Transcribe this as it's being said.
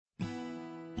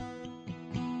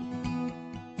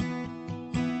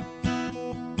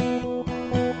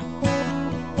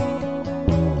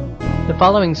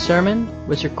following sermon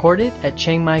was recorded at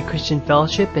Chiang Mai Christian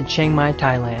Fellowship in Chiang Mai,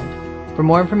 Thailand. For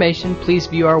more information, please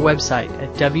view our website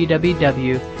at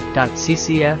www.ccfth.org.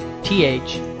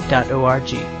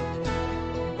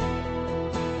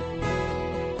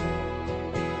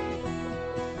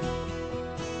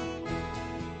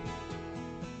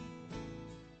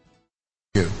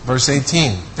 Verse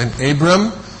 18, Then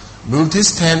Abram moved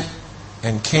his tent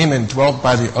and came and dwelt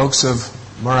by the oaks of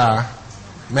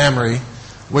Mamre,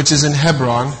 which is in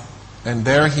Hebron, and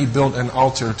there he built an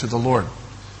altar to the Lord.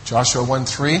 Joshua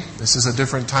 1:3, this is a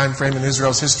different time frame in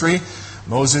Israel's history.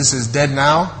 Moses is dead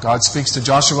now. God speaks to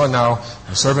Joshua, now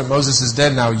my servant Moses is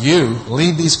dead. Now you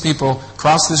lead these people,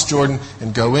 cross this Jordan,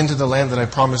 and go into the land that I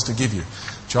promised to give you.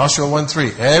 Joshua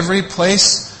 1:3, Every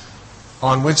place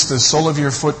on which the sole of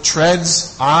your foot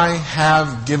treads, I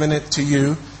have given it to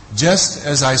you, just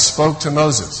as I spoke to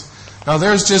Moses. Now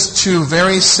there's just two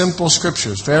very simple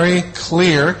scriptures, very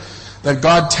clear, that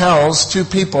God tells two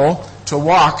people to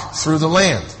walk through the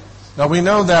land. Now we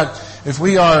know that if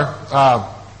we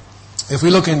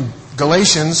look in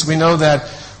Galatians, we know that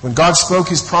when God spoke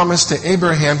His promise to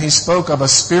Abraham, He spoke of a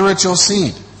spiritual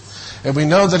seed. And we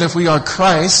know that if we are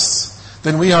Christ's,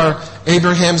 then we are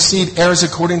Abraham's seed, heirs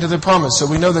according to the promise. So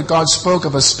we know that God spoke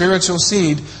of a spiritual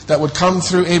seed that would come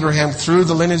through Abraham, through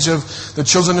the lineage of the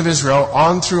children of Israel,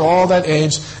 on through all that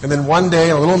age, and then one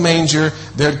day, in a little manger,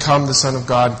 there'd come the Son of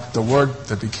God, the Word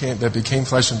that became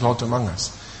flesh and dwelt among us.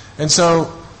 And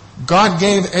so God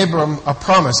gave Abraham a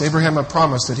promise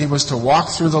that he was to walk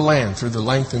through the land, through the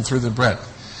length and through the breadth.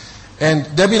 And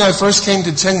Debbie and I first came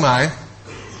to Chiang Mai.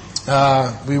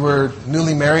 We were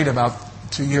newly married, about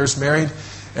 2 years married,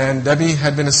 and Debbie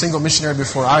had been a single missionary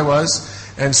before I was,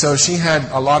 and so she had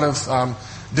a lot of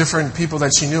different people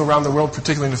that she knew around the world,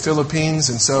 particularly in the Philippines,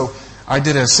 and so I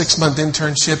did a 6-month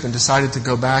internship and decided to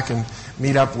go back and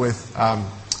meet up with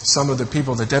some of the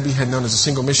people that Debbie had known as a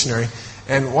single missionary,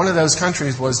 and one of those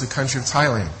countries was the country of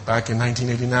Thailand, back in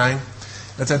 1989.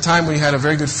 At that time, we had a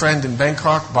very good friend in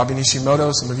Bangkok, Bobby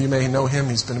Nishimoto. Some of you may know him.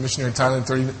 He's been a missionary in Thailand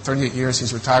 38 years.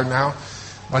 He's retired now.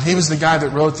 But he was the guy that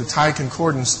wrote the Thai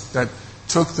concordance that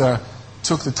took the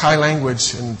Thai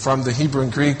language and from the Hebrew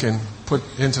and Greek and put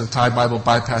into the Thai Bible,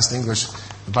 bypassed English.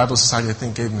 The Bible Society, I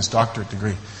think, gave him his doctorate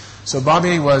degree. So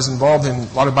Bobby was involved in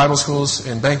a lot of Bible schools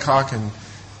in Bangkok and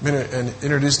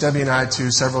introduced Debbie and I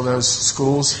to several of those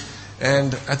schools.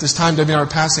 And at this time, Debbie and I were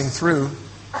passing through.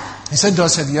 He said to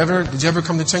us, did you ever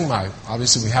come to Chiang Mai?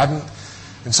 Obviously, we hadn't.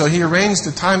 And so he arranged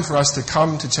a time for us to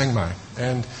come to Chiang Mai.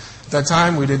 And at that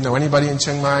time, we didn't know anybody in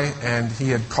Chiang Mai, and he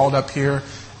had called up here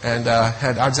and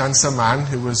had Ajahn Saman,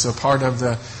 who was a part of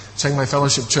the Chiang Mai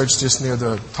Fellowship Church just near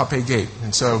the Taipei Gate.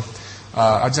 And so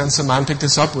Ajahn Saman picked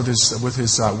us up with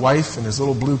his wife in his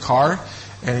little blue car,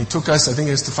 and he took us, I think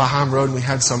it was to Phaham Road, and we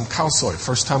had some khao soi.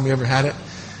 First time we ever had it.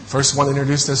 First one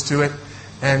introduced us to it.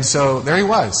 And so there he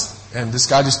was. And this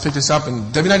guy just picked us up,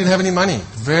 and Debbie and I didn't have any money.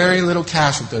 Very little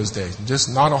cash at those days. Just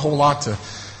not a whole lot to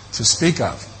speak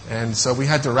of. And so we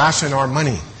had to ration our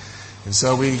money. And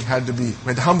so we had to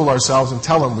humble ourselves and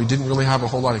tell him we didn't really have a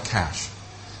whole lot of cash.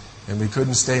 And we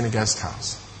couldn't stay in a guest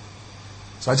house.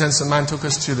 So Ajahn Saman took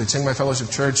us to the Chiang Mai Fellowship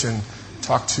Church and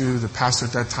talked to the pastor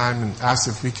at that time and asked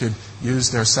if we could use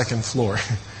their second floor.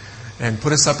 And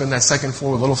put us up in that second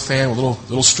floor with a little fan, with a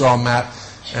little straw mat.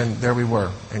 And there we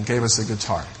were. And gave us a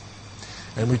guitar.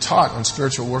 And we taught on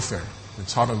spiritual warfare. We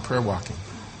taught on prayer walking.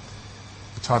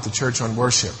 We taught the church on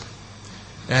worship.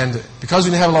 And because we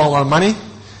didn't have a lot of money,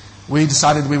 we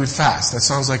decided we would fast. That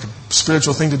sounds like a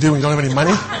spiritual thing to do when you don't have any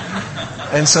money.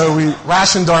 And so we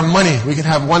rationed our money. We could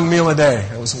have one meal a day.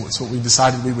 That's what we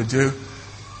decided we would do.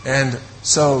 And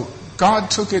so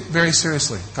God took it very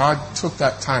seriously. God took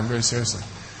that time very seriously.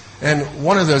 And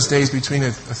one of those days between a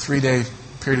 3-day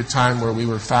period of time where we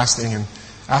were fasting and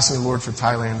asking the Lord for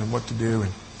Thailand and what to do,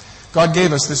 and God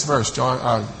gave us this verse,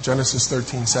 Genesis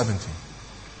 13:17.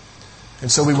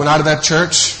 And so we went out of that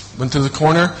church, went to the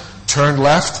corner, turned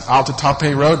left out to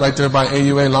Taipei Road, right there by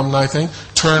AUA alumni thing,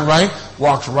 turned right,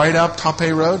 walked right up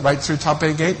Taipei Road, right through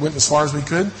Taipei Gate, went as far as we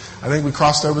could. I think we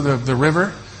crossed over the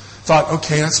river. Thought,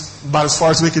 okay, that's about as far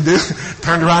as we could do.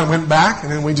 Turned around and went back,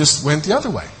 and then we just went the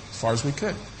other way, as far as we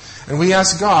could. And we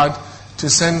asked God to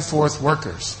send forth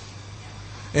workers.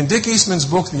 In Dick Eastman's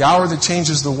book, The Hour That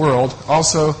Changes the World,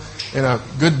 also in a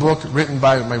good book written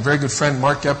by my very good friend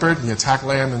Mark Geppert, The Attack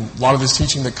Lamb, and a lot of his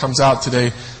teaching that comes out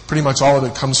today, pretty much all of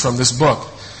it comes from this book.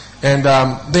 And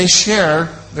they share,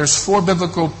 there's 4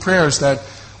 biblical prayers that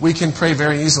we can pray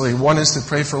very easily. One is to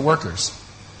pray for workers.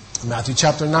 Matthew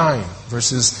chapter 9,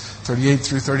 verses 38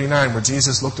 through 39, where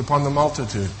Jesus looked upon the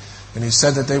multitude, and He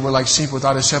said that they were like sheep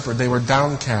without a shepherd. They were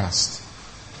downcast.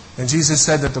 And Jesus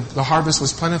said that the harvest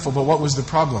was plentiful, but what was the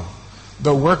problem?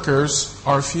 The workers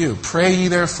are few. Pray ye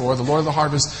therefore, the Lord of the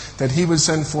harvest, that He would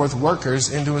send forth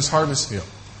workers into His harvest field.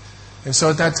 And so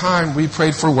at that time, we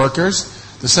prayed for workers.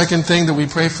 The second thing that we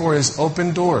pray for is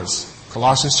open doors.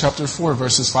 Colossians chapter 4,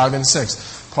 verses 5 and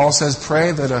 6. Paul says,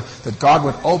 pray that God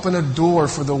would open a door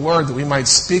for the Word, that we might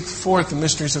speak forth the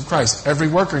mysteries of Christ. Every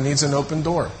worker needs an open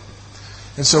door.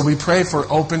 And so we pray for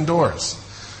open doors.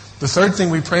 The third thing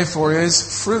we pray for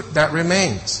is fruit that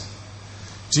remains.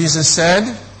 Jesus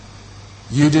said,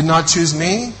 you did not choose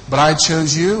me, but I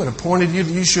chose you and appointed you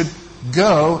that you should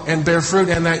go and bear fruit,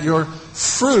 and that your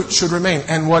fruit should remain.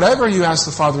 And whatever you ask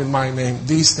the Father in my name,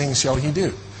 these things shall He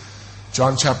do.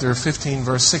 John chapter 15,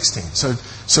 verse 16.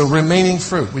 So remaining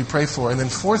fruit we pray for. And then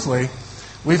fourthly,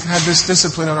 we've had this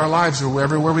discipline in our lives where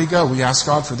everywhere we go, we ask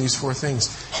God for these four things.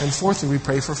 And fourthly, we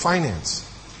pray for finance.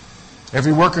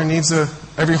 Every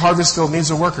harvest field needs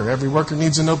a worker. Every worker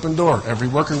needs an open door. Every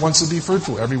worker wants to be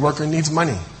fruitful. Every worker needs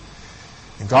money.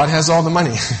 And God has all the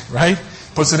money, right?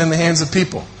 Puts it in the hands of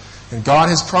people. And God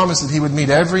has promised that He would meet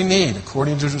every need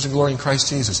according to His glory in Christ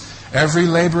Jesus. Every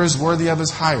laborer is worthy of his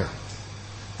hire.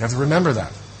 You have to remember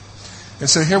that. And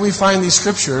so here we find these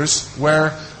scriptures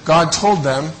where God told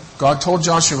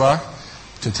Joshua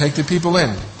to take the people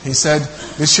in. He said,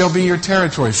 this shall be your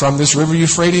territory from this river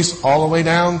Euphrates all the way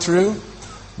down through.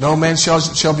 No man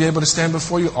shall be able to stand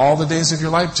before you all the days of your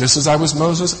life. Just as I was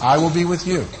Moses, I will be with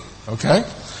you. Okay?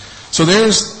 So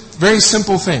there's very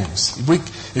simple things.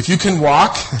 If you can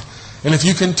walk, and if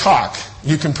you can talk,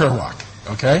 you can prayer walk.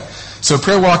 Okay? So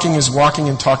prayer walking is walking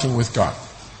and talking with God.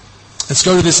 Let's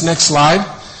go to this next slide.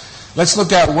 Let's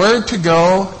look at where to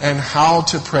go and how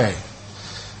to pray.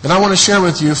 And I want to share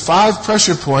with you 5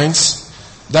 pressure points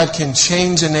that can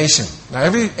change a nation. Now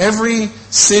every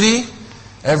city,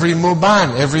 every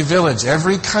muban, every village,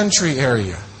 every country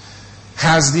area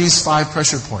has these 5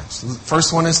 pressure points. The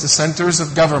first one is the centers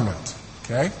of government.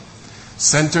 Okay?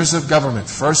 Centers of government.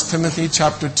 1 Timothy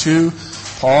chapter 2,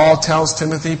 Paul tells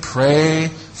Timothy, pray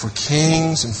for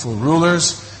kings and for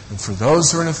rulers and for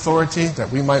those who are in authority,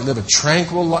 that we might live a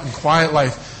tranquil and quiet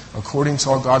life according to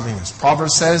all godliness.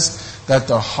 Proverbs says that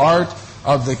the heart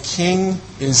of the king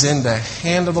is in the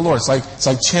hand of the Lord. It's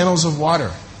like channels of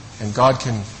water, and God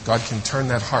can turn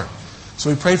that heart. So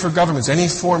we pray for governments, any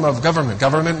form of government.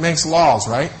 Government makes laws,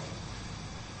 right?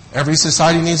 Every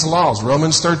society needs laws.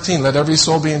 Romans 13, let every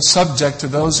soul be in subject to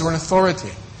those who are in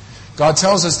authority. God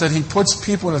tells us that He puts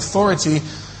people in authority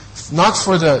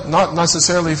not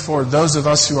necessarily for those of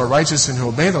us who are righteous and who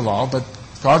obey the law, but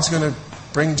God's going to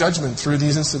bring judgment through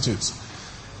these institutes.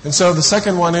 And so the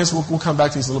second one is, we'll come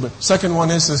back to these a little bit. Second one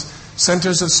is the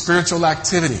centers of spiritual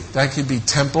activity. That could be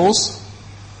temples.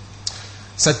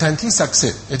 Satanti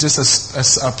saksit. It's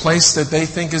just a place that they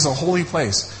think is a holy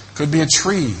place. Could be a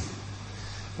tree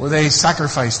where they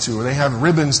sacrifice to, or they have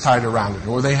ribbons tied around it,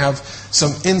 or they have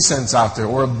some incense out there,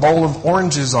 or a bowl of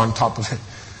oranges on top of it.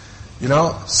 You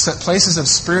know, places of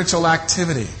spiritual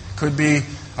activity. Could be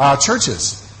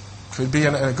churches. Could be,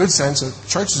 in a good sense, a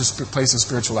church is a place of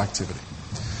spiritual activity.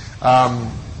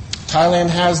 Thailand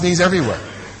has these everywhere.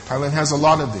 Thailand has a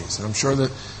lot of these. And I'm sure that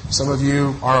some of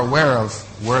you are aware of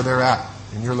where they're at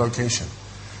in your location.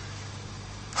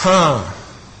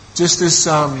 Just this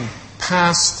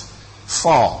past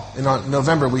fall, in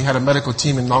November, we had a medical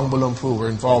team in Nong Buloh Phu. We're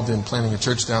involved in planning a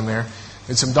church down there.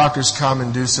 And some doctors come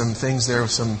and do some things there,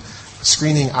 some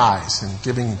screening eyes and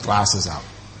giving glasses out.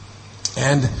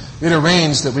 And we had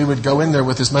arranged that we would go in there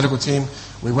with this medical team.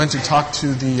 We went to talk to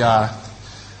the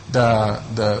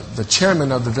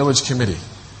chairman of the village committee,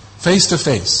 face to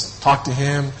face. Talk to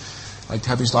him. Like to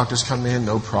have these doctors come in.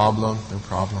 No problem.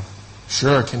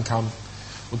 Sure, can come.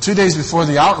 Well, 2 days before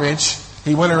the outreach,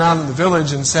 he went around in the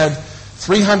village and said,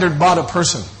 300 baht a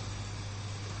person.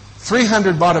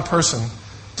 300 baht a person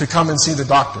to come and see the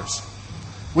doctors.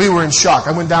 We were in shock.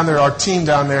 I went down there, our team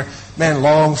down there, man,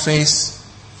 long face.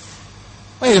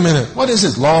 Wait a minute, what is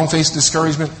it? Long face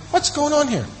discouragement? What's going on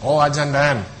here? Oh, Ajahn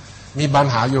Dan, mi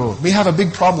banha yo. We have a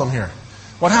big problem here.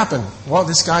 What happened? Well,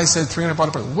 this guy said 300 baht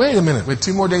a person. Wait a minute, we had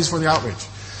 2 more days for the outreach.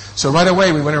 So right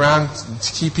away we went around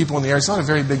to keep people in the area. It's not a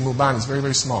very big muban, it's very,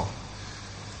 very small.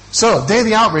 So, day of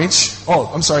the outreach,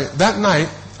 that night,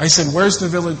 I said, where's the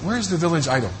village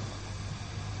idol?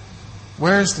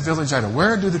 Where's the village idol?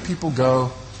 Where do the people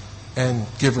go and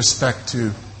give respect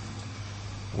to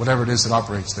whatever it is that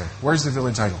operates there? Where's the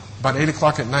village idol? About 8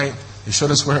 o'clock at night, they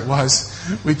showed us where it was.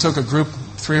 We took a group,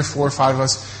 3 or 4 or 5 of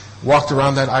us, walked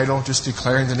around that idol, just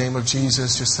declaring the name of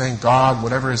Jesus, just saying, God,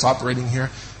 whatever is operating here,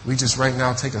 we just right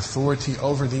now take authority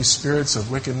over these spirits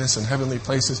of wickedness in heavenly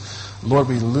places. Lord,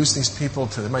 we loose these people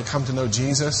they might come to know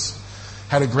Jesus.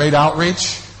 had a great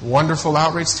outreach, wonderful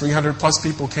outreach. 300 plus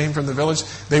people came from the village.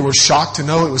 They were shocked to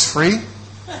know it was free.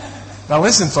 Now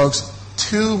listen, folks,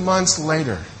 2 months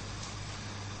later,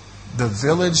 the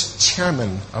village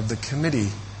chairman of the committee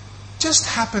just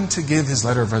happened to give his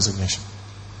letter of resignation.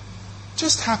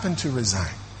 Just happened to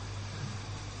resign.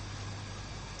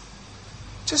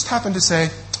 Just happened to say,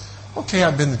 okay,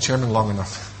 I've been the chairman long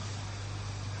enough.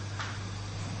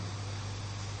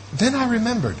 Then I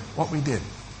remembered what we did.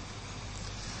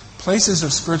 Places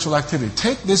of spiritual activity.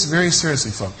 Take this very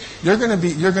seriously, folks. You're going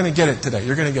to get it today.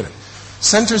 You're going to get it.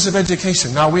 Centers of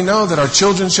education. Now we know that our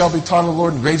children shall be taught of the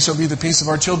Lord, and great shall be the peace of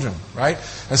our children. Right?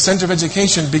 A center of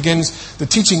education begins the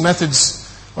teaching methods.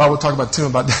 Well, we'll talk about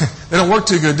that. They don't work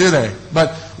too good, do they?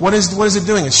 But what is it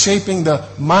doing? It's shaping the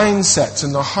mindsets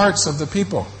and the hearts of the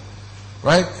people.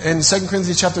 Right? In 2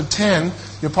 Corinthians chapter 10,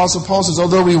 the Apostle Paul says,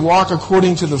 although we walk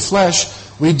according to the flesh,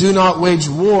 we do not wage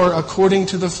war according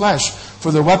to the flesh.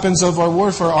 For the weapons of our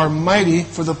warfare are mighty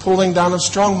for the pulling down of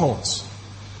strongholds.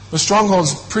 The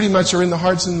strongholds pretty much are in the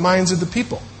hearts and minds of the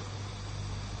people.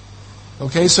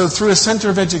 Okay, so through a center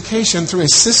of education, through a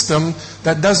system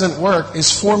that doesn't work,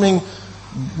 is forming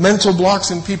mental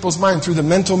blocks in people's mind through the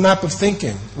mental map of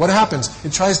thinking. What happens?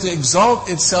 It tries to exalt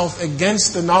itself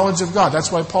against the knowledge of God.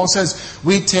 That's why Paul says,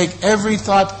 we take every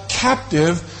thought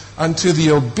captive unto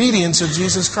the obedience of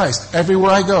Jesus Christ.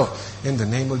 Everywhere I go, in the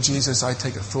name of Jesus, I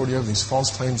take authority over these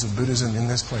false claims of Buddhism in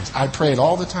this place. I pray it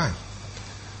all the time.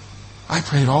 I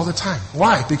pray it all the time.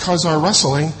 Why? Because our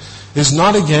wrestling is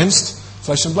not against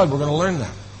flesh and blood. We're going to learn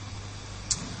that.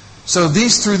 So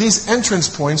through these entrance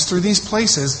points, through these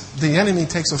places, the enemy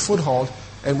takes a foothold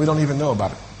and we don't even know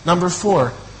about it. Number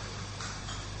 4,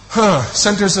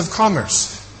 centers of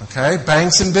commerce. Okay,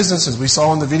 banks and businesses. We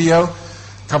saw in the video,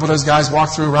 a couple of those guys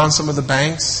walked through around some of the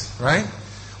banks, right?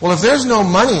 Well, if there's no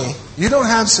money, you don't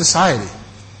have society.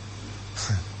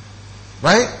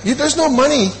 Right? There's no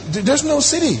money, there's no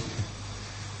city.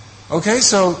 Okay,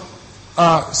 so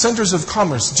centers of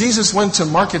commerce. Jesus went to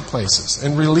marketplaces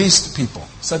and released people,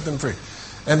 set them free.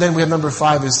 And then we have number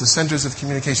 5 is the centers of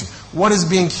communication. What is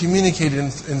being communicated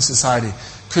in society?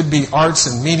 Could be arts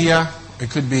and media. It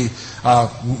could be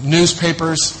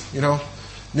newspapers,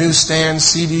 newsstands,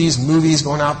 CDs, movies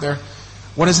going out there.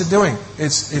 What is it doing?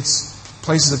 It's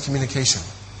places of communication.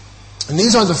 And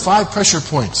these are the 5 pressure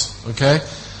points, okay?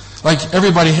 Like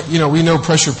everybody, we know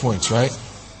pressure points, right?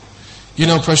 You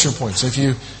know pressure points. If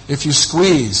you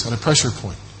squeeze at a pressure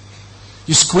point,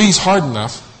 you squeeze hard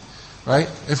enough, right?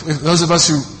 If those of us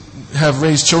who have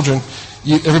raised children,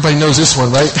 everybody knows this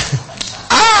one, right?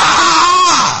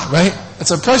 Ah! Right?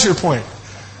 It's a pressure point,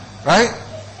 right?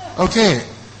 Okay.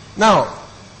 Now,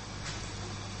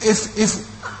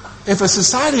 if a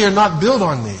society are not built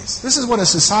on these, this is what a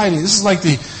society. This is like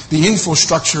the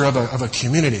infrastructure of a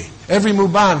community. Every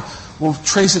Muban will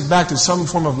trace it back to some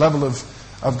form of level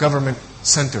of government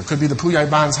center. It could be the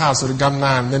Puyaiban's house or the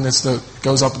Gamnan, then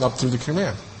goes up and up through the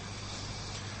command.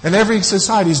 And every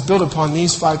society is built upon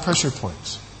these 5 pressure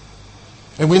points.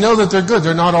 And we know that they're good.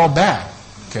 They're not all bad.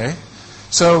 Okay?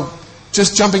 So,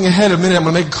 just jumping ahead a minute, I'm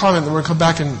going to make a comment, then we're going to come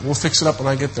back and we'll fix it up when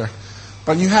I get there.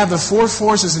 But you have the 4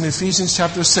 forces in Ephesians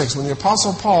chapter 6. When the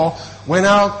Apostle Paul went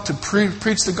out to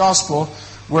preach the gospel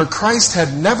where Christ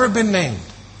had never been named.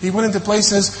 He went into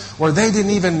places where they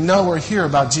didn't even know or hear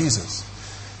about Jesus.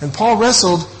 And Paul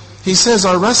wrestled, he says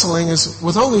our wrestling is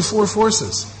with only 4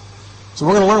 forces. So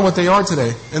we're going to learn what they are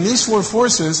today. And these 4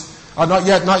 forces are not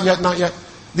yet.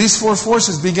 These 4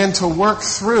 forces begin to work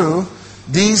through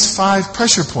these 5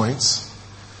 pressure points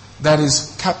that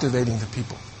is captivating the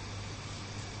people.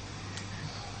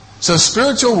 So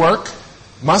spiritual work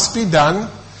must be done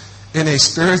in a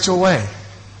spiritual way.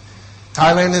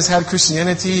 Thailand has had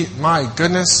Christianity, my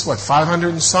goodness, 500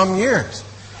 and some years.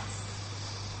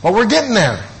 Well, we're getting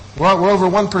there. We're over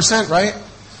 1%, right?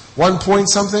 1 point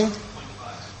something?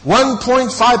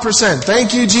 1.5%.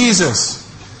 Thank you, Jesus.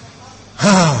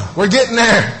 We're getting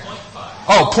there.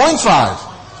 Oh, 0.5.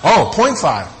 Oh,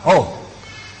 0.5. Oh,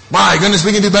 my goodness,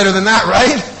 we can do better than that,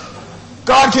 right?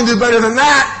 God can do better than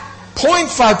that.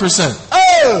 0.5%.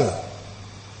 Oh!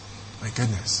 My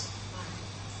goodness.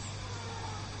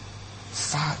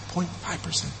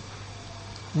 5.5%.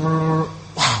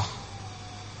 Wow.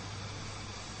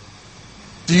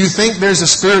 Do you think there's a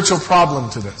spiritual problem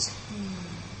to this?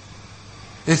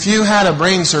 If you had a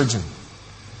brain surgeon,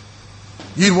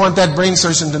 you'd want that brain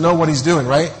surgeon to know what he's doing,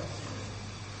 right?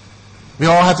 We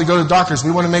all have to go to doctors.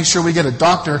 We want to make sure we get a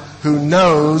doctor who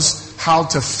knows how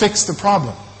to fix the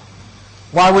problem.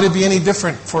 Why would it be any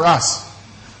different for us?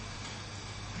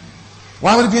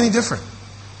 Why would it be any different?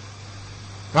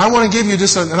 And I want to give you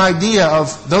just an idea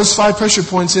of those 5 pressure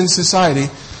points in society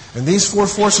and these 4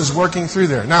 forces working through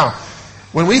there. Now,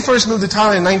 when we first moved to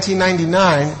Thailand in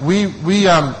 1999, we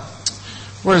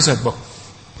where is that book?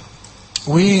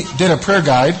 We did a prayer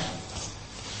guide.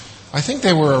 I think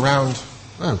they were around,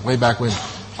 way back when.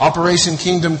 Operation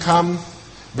Kingdom Come,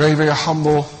 very, very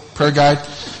humble prayer guide.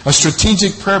 A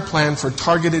strategic prayer plan for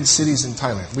targeted cities in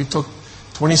Thailand. We took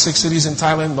 26 cities in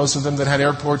Thailand, most of them that had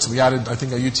airports. We added, I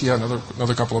think, a UTL,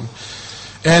 another couple of them.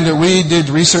 And we did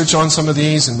research on some of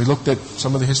these, and we looked at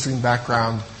some of the history and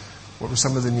background, what were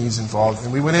some of the needs involved.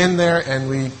 And we went in there, and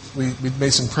we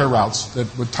made some prayer routes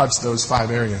that would touch those 5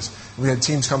 areas. We had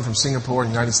teams come from Singapore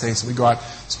and the United States, and we go out,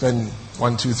 spend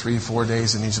 1, 2, 3, 4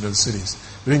 days in each of those cities.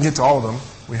 We didn't get to all of them.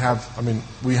 We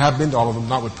have been to all of them,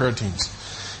 not with prayer teams.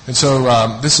 And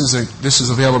so this is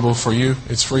available for you.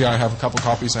 It's free. I have a couple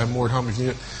copies. I have more at home if you need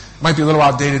it. It might be a little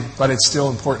outdated, but it's still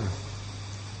important.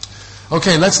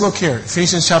 Okay, let's look here.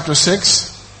 Ephesians chapter 6.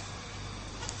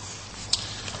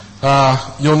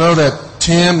 You'll know that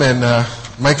Tim and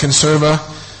Mike Conserva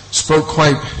spoke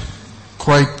quite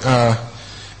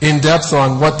in depth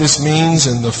on what this means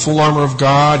and the full armor of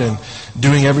God and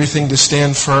doing everything to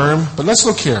stand firm. But let's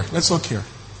look here.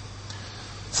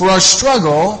 For our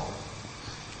struggle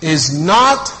is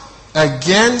not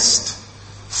against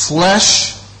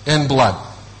flesh and blood.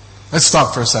 Let's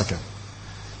stop for a second.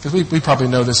 Because we probably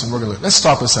know this and we're going to... Let's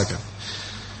stop a second.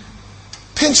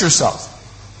 Pinch yourself.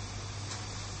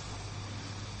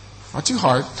 Not too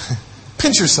hard.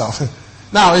 Pinch yourself.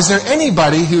 Now, is there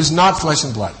anybody who's not flesh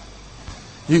and blood?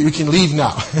 You can leave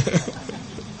now.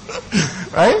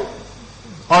 Right?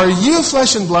 Are you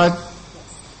flesh and blood?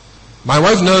 My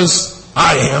wife knows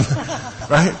I am.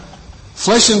 Right?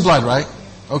 Flesh and blood, right?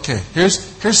 Okay,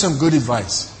 here's some good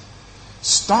advice.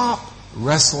 Stop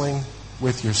wrestling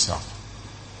with yourself.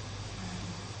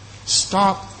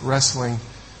 Stop wrestling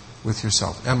with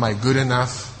yourself. Am I good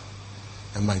enough?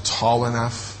 Am I tall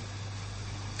enough?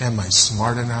 Am I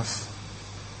smart enough?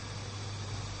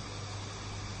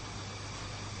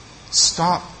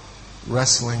 Stop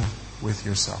wrestling with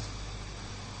yourself.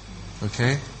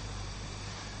 Okay?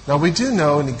 Now we do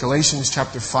know in Galatians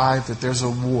chapter 5 that there's a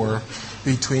war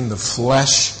between the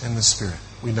flesh and the spirit.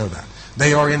 We know that.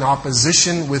 They are in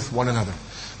opposition with one another.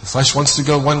 The flesh wants to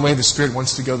go one way, the spirit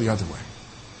wants to go the other way.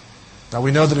 Now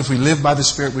we know that if we live by the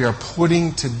Spirit, we are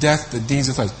putting to death the deeds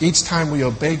of the flesh. Each time we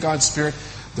obey God's Spirit,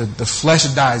 the flesh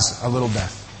dies a little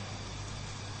death.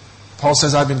 Paul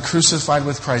says, I've been crucified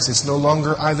with Christ. It's no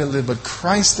longer I that live, but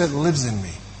Christ that lives in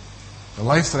me. The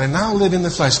life that I now live in the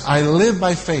flesh, I live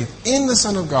by faith in the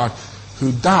Son of God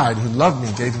who died, who loved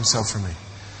me, gave himself for me.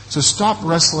 So stop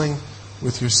wrestling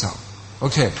with yourself.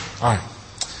 Okay, all right.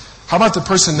 How about the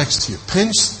person next to you?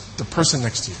 Pinch the person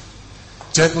next to you.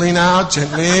 Gently now,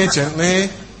 gently.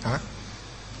 Huh?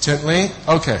 Gently.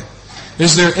 Okay.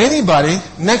 Is there anybody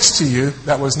next to you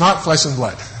that was not flesh and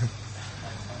blood?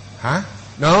 Huh?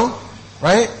 No?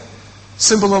 Right?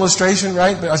 Simple illustration,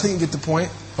 right? But I think you get the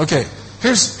point. Okay.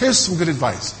 Here's some good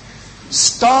advice.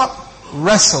 Stop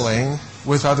wrestling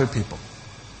with other people.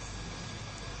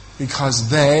 Because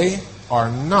they are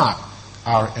not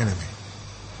our enemy.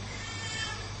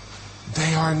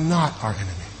 They are not our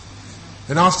enemy.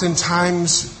 And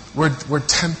oftentimes we're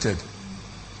tempted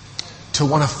to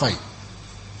want to fight.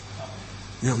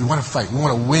 We want to fight. We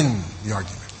want to win the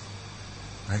argument.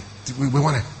 Right? We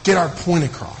want to get our point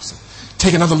across.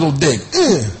 Take another little dig.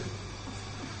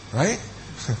 Right?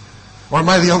 Or am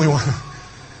I the only one?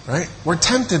 Right? We're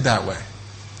tempted that way.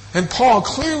 And Paul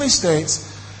clearly states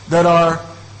that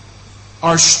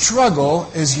our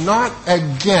struggle is not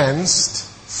against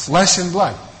flesh and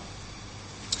blood.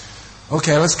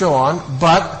 Okay, let's go on.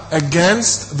 But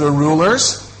against the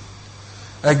rulers,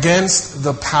 against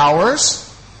the powers,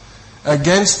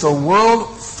 against the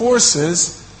world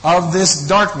forces of this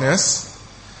darkness,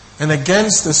 and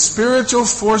against the spiritual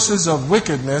forces of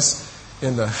wickedness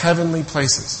in the heavenly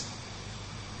places.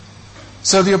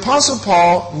 So the Apostle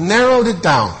Paul narrowed it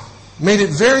down, made it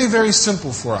very, very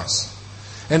simple for us.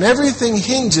 And everything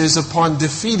hinges upon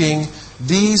defeating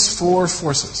these 4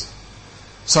 forces.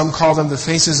 Some call them the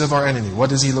faces of our enemy. What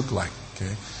does he look like?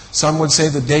 Okay. Some would say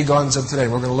the Dagons of today.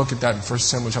 We're going to look at that in 1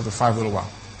 Samuel chapter 5 a little while.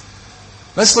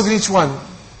 Let's look at each one.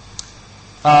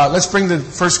 Let's bring the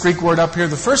first Greek word up here.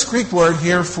 The first Greek word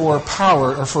here for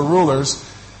power or for rulers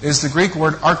is the Greek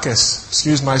word archis.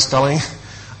 Excuse my spelling.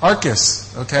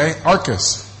 Archis. Okay?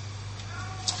 Archis.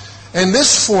 And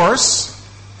this force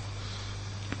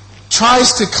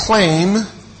tries to claim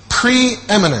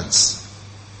preeminence.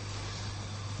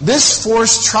 This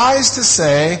force tries to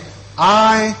say,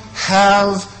 I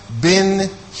have been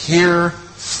here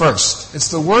first. It's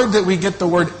the word that we get the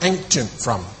word ancient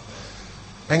from.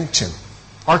 Ancient.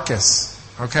 Archis.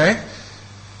 Okay?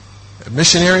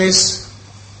 Missionaries,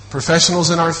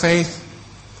 professionals in our faith,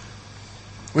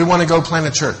 we want to go plant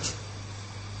a church.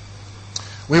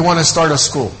 We want to start a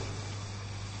school.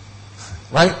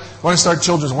 Right? We want to start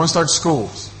children's. We want to start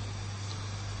schools.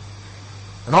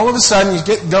 And all of a sudden, you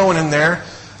get going in there,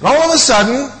 and all of a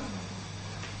sudden,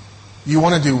 you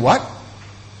want to do what?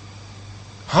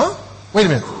 Huh? Wait a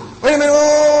minute.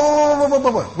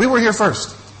 We were here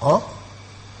first. Huh?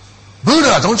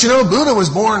 Buddha. Don't you know Buddha was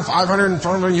born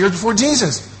 500 years before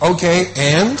Jesus? Okay,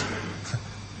 and?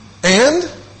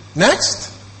 And? Next?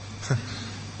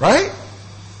 Right?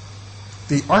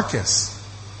 The Archis.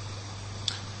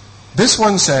 This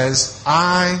one says,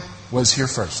 I was here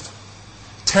first.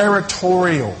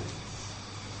 Territorial.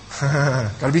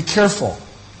 Got to be careful.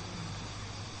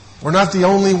 We're not the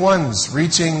only ones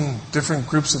reaching different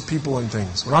groups of people and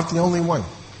things. We're not the only one.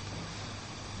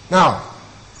 Now,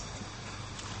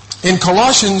 in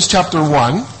Colossians chapter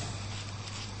 1,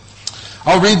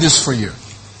 I'll read this for you.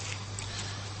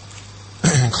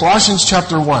 Colossians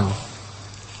chapter 1.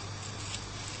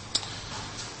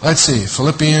 Let's see,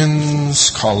 Philippians,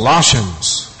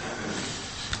 Colossians.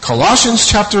 Colossians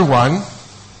chapter 1.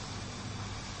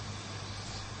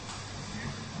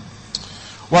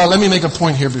 Well, let me make a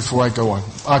point here before I go on.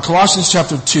 Colossians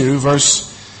chapter 2, verse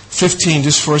 15,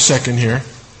 just for a second here,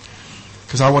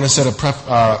 because I want to set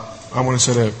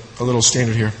a little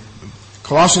standard here.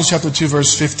 Colossians chapter 2,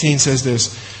 verse 15 says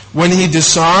this: when he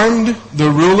disarmed the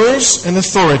rulers and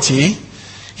authority,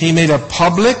 he made a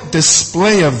public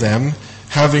display of them,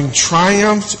 having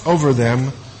triumphed over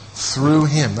them through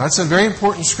him. That's a very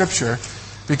important scripture,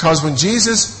 because when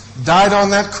Jesus died on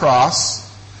that cross,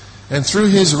 and through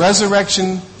his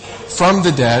resurrection from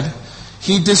the dead,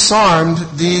 he disarmed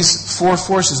these four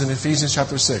forces in Ephesians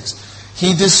chapter 6.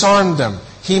 He disarmed them.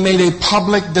 He made a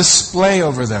public display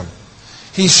over them.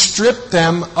 He stripped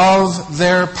them of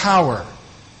their power.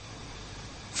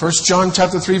 1 John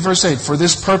chapter 3 verse 8. For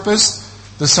this purpose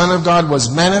the Son of God was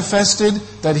manifested,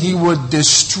 that he would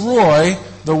destroy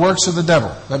the works of the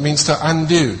devil. That means to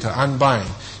undo, to unbind.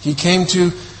 He came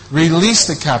to release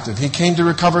the captive. He came to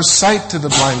recover sight to the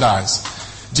blind eyes.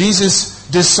 Jesus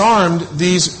disarmed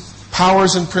these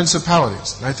powers and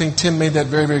principalities. And I think Tim made that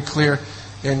very, very clear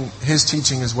in his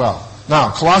teaching as well.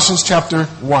 Now, Colossians chapter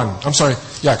 1.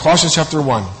 Colossians chapter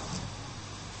 1.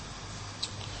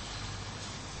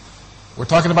 We're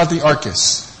talking about the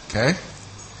Archis. Okay?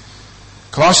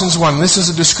 Colossians 1. This is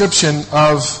a description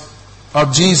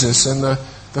of Jesus. And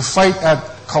the fight at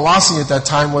Colossae at that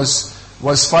time was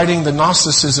fighting the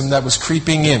Gnosticism that was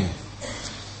creeping in.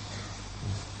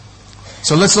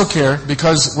 So let's look here,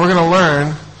 because we're going to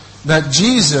learn that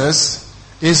Jesus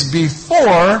is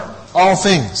before all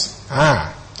things.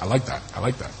 I like that.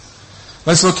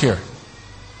 Let's look here.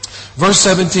 Verse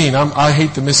 17. I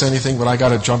hate to miss anything, but I got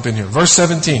to jump in here. Verse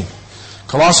 17.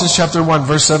 Colossians chapter 1,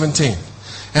 verse 17.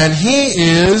 And he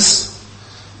is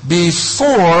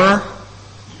before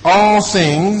all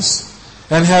things,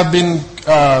 and have been...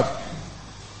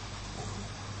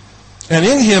 and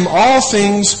in him all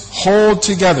things hold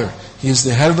together. He is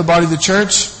the head of the body of the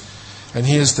church, and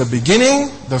he is the beginning,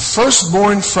 the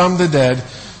firstborn from the dead,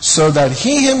 so that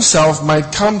he himself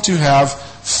might come to have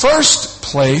first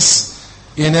place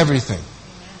in everything.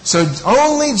 So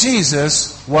only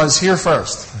Jesus was here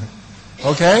first.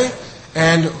 Okay?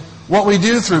 And what we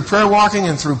do through prayer walking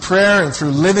and through prayer and through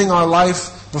living our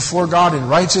life before God in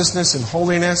righteousness and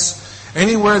holiness,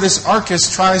 anywhere this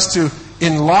Archis tries to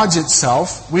enlarge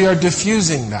itself, we are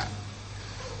diffusing that.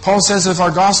 Paul says if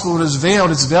our gospel is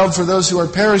veiled, it's veiled for those who are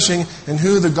perishing, and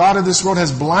who the God of this world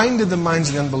has blinded the minds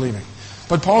of the unbelieving.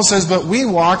 But Paul says, but we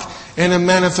walk in a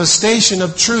manifestation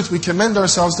of truth. We commend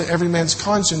ourselves to every man's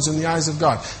conscience in the eyes of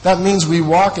God. That means we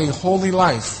walk a holy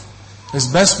life as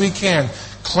best we can,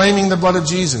 claiming the blood of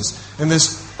Jesus. And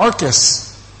this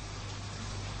Archis,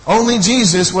 only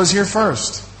Jesus was here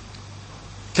first.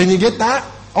 Can you get that?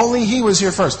 Only he was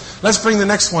here first. Let's bring the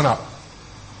next one up.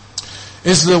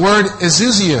 Is the word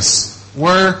exousios,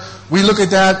 where we look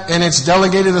at that and it's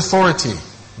delegated authority.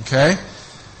 Okay?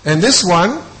 And this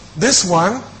one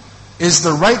is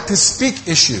the right to speak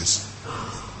issues.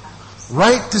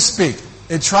 Right to speak.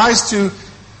 It tries to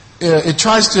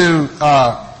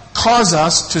cause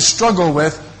us to struggle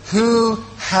with who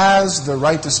has the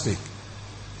right to speak.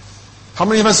 How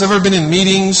many of us have ever been in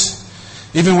meetings,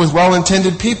 even with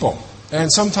well-intended people?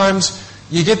 And sometimes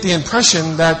you get the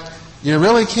impression that you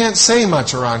really can't say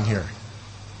much around here.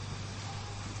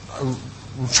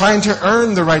 We're trying to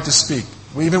earn the right to speak,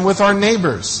 even with our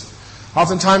neighbors.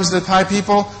 Oftentimes the Thai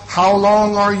people, how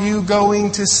long are you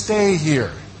going to stay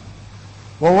here?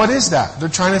 Well, what is that? They're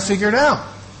trying to figure it out.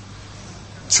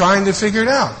 Trying to figure it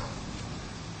out.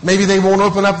 Maybe they won't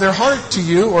open up their heart to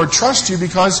you or trust you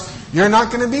because you're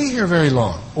not going to be here very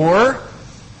long. Or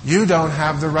you don't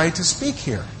have the right to speak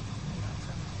here.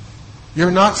 You're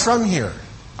not from here.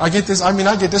 I get this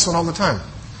one all the time.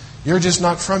 You're just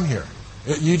not from here.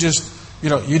 You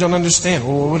don't understand.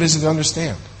 Well, what is it to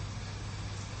understand?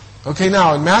 Okay,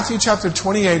 now in Matthew chapter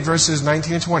 28, verses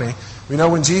 19 and 20, we know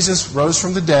when Jesus rose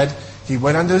from the dead, He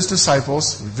went unto His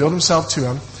disciples, revealed Himself to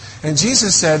them, and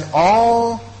Jesus said,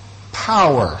 all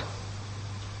power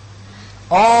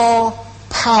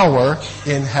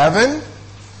in heaven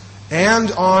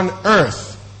and on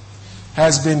earth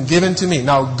has been given to me.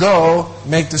 Now go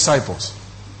make disciples.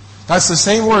 That's the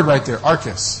same word right there,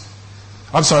 archis.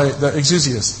 I'm sorry, the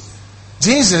exousias.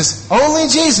 Only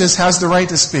Jesus has the right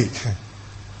to speak.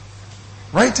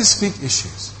 Right to speak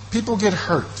issues. People get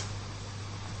hurt.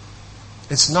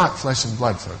 It's not flesh and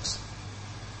blood, folks.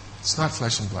 It's not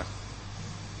flesh and blood.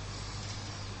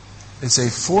 It's a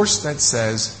force that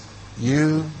says,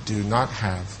 you do not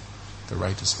have the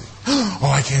right to speak.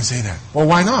 Oh, I can't say that. Well,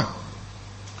 why not?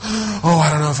 Oh,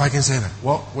 I don't know if I can say that.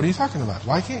 Well, what are you talking about?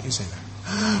 Why can't you say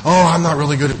that? Oh, I'm not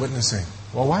really good at witnessing.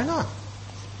 Well, why not?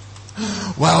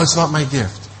 Well, it's not my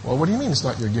gift. Well, what do you mean it's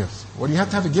not your gift? Well, do you have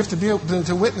to have a gift to be able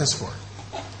to witness for?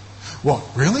 Well,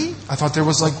 really? I thought there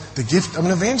was like the gift of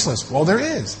an evangelist. Well, there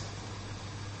is.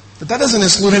 But that doesn't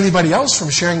exclude anybody else from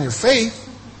sharing your faith.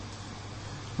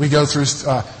 We go through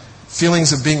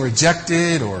feelings of being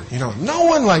rejected or, no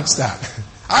one likes that.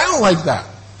 I don't like that.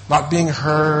 Not being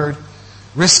heard,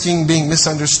 risking being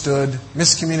misunderstood,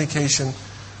 miscommunication,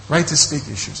 right to speak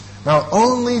issues. Now,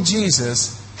 only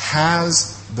Jesus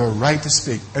has the right to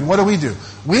speak. And what do?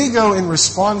 We go in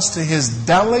response to His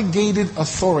delegated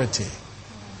authority.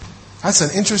 That's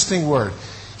an interesting word.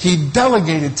 He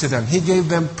delegated to them. He gave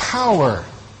them power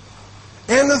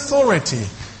and authority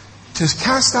to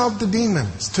cast out the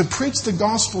demons, to preach the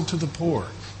gospel to the poor,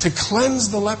 to cleanse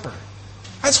the leper.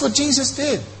 That's what Jesus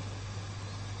did.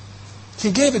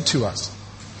 He gave it to us.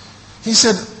 He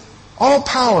said, all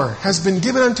power has been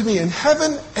given unto me in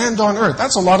heaven and on earth.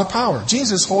 That's a lot of power.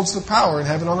 Jesus holds the power in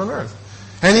heaven and on earth.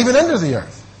 And even under the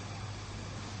earth.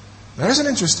 There's an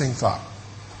interesting thought.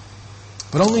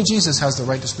 But only Jesus has the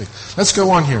right to speak. Let's go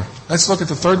on here. Let's look at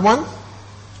the third one.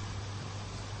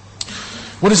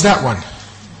 What is that one?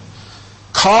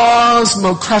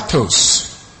 Cosmokratos.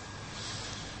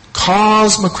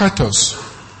 Cosmokratos.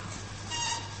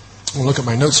 I'll look at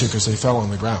my notes here because they fell on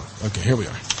the ground. Okay, here we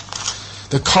are.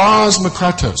 The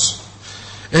cosmokratos.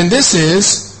 And this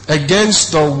is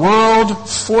against the world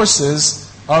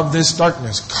forces of this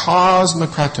darkness.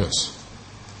 Cosmokratos.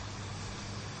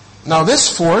 Now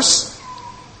this force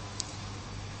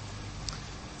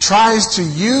tries to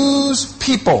use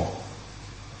people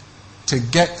to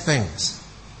get things.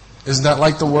 Isn't that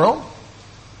like the world?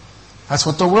 That's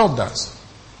what the world does.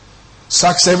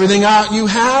 Sucks everything out you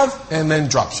have and then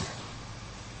drops you.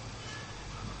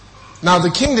 Now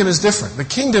the kingdom is different. The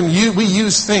kingdom, we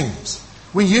use things.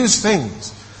 We use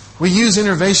things. We use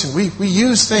innovation. We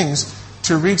use things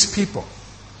to reach people.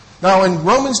 Now in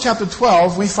Romans chapter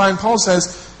 12, we find Paul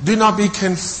says, do not be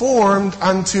conformed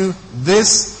unto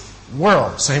this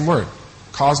world. Same word.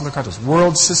 Cosmokratos.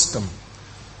 World system.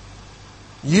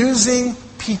 Using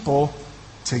people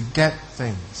to get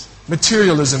things.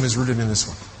 Materialism is rooted in this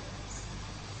one.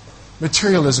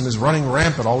 Materialism is running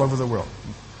rampant all over the world.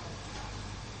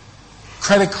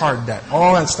 Credit card debt,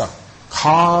 all that stuff.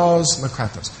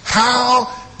 Cosmokratos.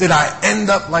 How did I end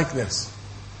up like this?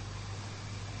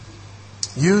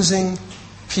 Using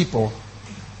people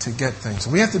to get things.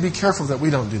 We have to be careful that we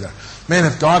don't do that. Man,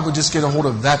 if God would just get a hold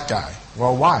of that guy.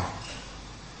 Well, why?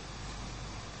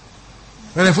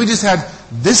 And if we just had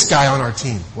this guy on our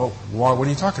team, well, what are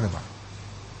you talking about?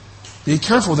 Be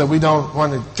careful that we don't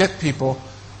want to get people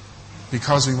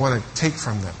because we want to take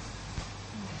from them.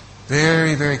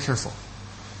 Very, very careful.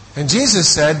 And Jesus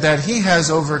said that He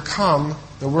has overcome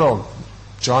the world.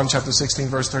 John chapter 16,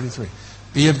 verse 33.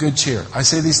 Be of good cheer. I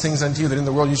say these things unto you that in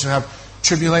the world you shall have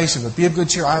tribulation. But be of good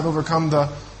cheer. I have overcome the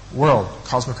world.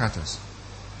 Cosmokratos.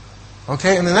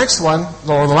 Okay, and the next one,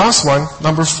 or the last one,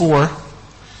 number 4,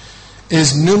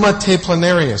 is pneuma te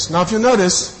planarius. Now if you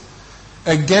notice,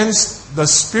 against the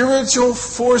spiritual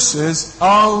forces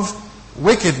of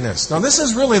wickedness. Now this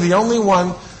is really the only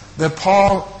one that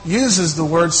Paul uses the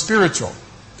word spiritual.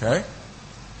 Okay?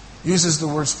 Uses the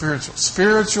word spiritual.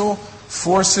 Spiritual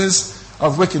forces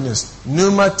of wickedness.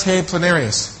 Pneuma te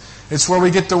planarius. It's where we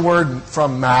get the word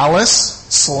from malice,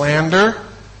 slander,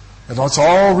 And it's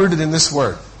all rooted in this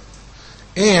word.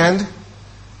 And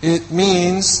it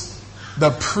means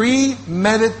the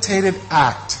premeditated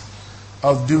act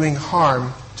of doing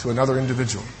harm to another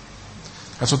individual.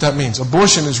 That's what that means.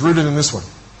 Abortion is rooted in this one.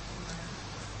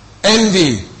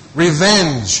 Envy,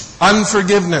 revenge,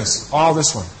 unforgiveness, all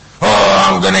this one. Oh,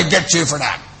 I'm going to get you for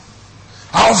that.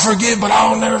 I'll forgive, but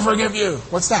I'll never forgive you.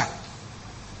 What's that?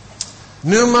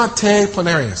 Pneuma te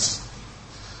plenarius.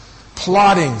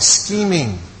 Plotting,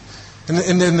 scheming.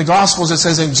 In the Gospels it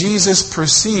says, and Jesus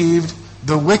perceived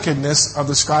the wickedness of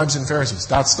the scribes and Pharisees.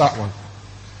 That's that one.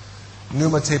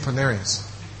 Pneuma te plenarius.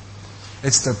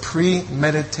 It's the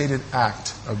premeditated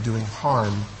act of doing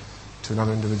harm to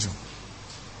another individual.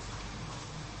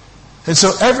 And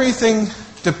so everything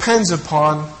depends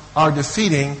upon our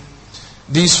defeating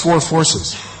these four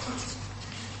forces.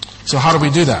 So how do we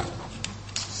do that?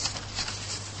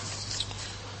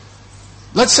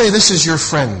 Let's say this is your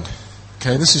friend.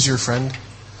 Okay, this is your friend.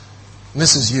 And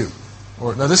this is you.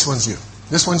 Or no, this one's you.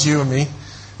 This one's you and me.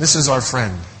 This is our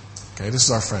friend. Okay, this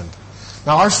is our friend.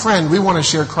 Now our friend, we want to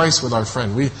share Christ with our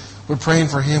friend. We're praying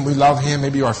for him. We love him.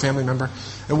 Maybe you're our family member.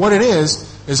 And what it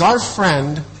is our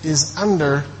friend is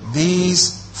under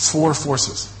these four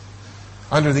forces.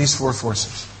 Under these four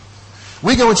forces.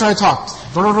 We go and try to talk.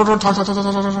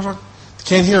 Talk.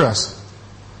 Can't hear us.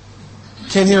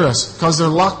 Can't hear us because they're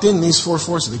locked in these four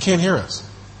forces. They can't hear us.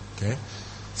 Okay?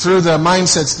 Through the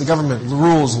mindsets of the government, the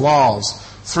rules, laws,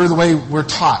 through the way we're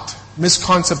taught,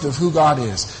 misconcept of who God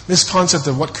is, misconcept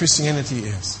of what Christianity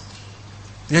is,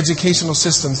 the educational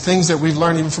system, things that we've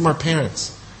learned even from our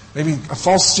parents, maybe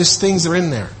false just things that are in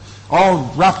there,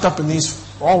 all wrapped up in these,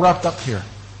 all wrapped up here.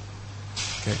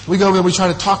 Okay. We go and we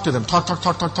try to talk to them. Talk.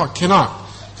 Cannot.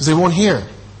 Because they won't hear.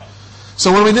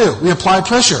 So what do? We apply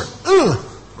pressure.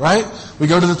 Right? We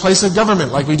go to the place of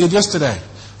government like we did yesterday.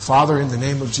 Father, in the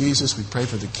name of Jesus, we pray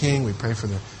for the king. We pray for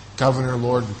the governor,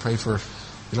 Lord. We pray for,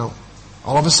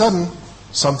 all of a sudden,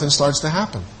 something starts to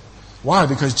happen. Why?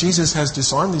 Because Jesus has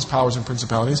disarmed these powers and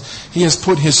principalities. He has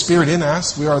put His Spirit in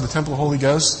us. We are the temple of the Holy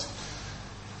Ghost.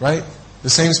 Right? The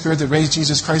same Spirit that raised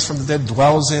Jesus Christ from the dead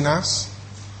dwells in us.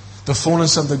 The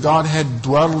fullness of the Godhead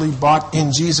dwellly bought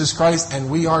in Jesus Christ,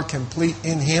 and we are complete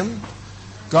in Him.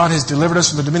 God has delivered us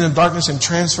from the dominion of darkness and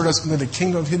transferred us into the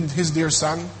kingdom of His dear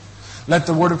Son. Let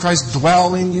the Word of Christ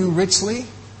dwell in you richly.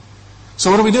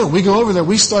 So what do? We go over there.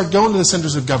 We start going to the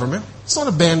centers of government. It's not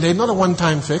a Band-Aid, not a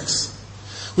one-time fix.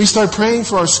 We start praying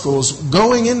for our schools,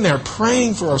 going in there,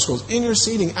 praying for our schools,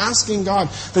 interceding, asking God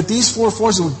that these four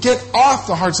forces will get off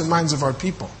the hearts and minds of our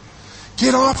people.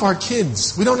 Get off our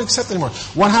kids. We don't accept anymore.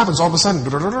 What happens all of a sudden?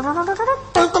 You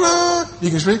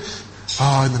can speak.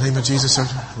 Oh, in the name of Jesus,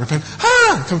 repent.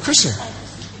 Become Christian.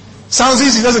 Sounds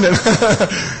easy, doesn't it?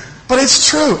 But it's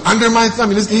true. Under my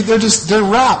thumb. They're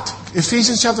wrapped.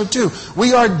 Ephesians chapter 2.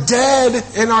 We are dead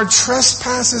in our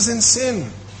trespasses and sin.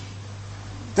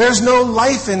 There's no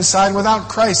life inside without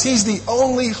Christ. He's the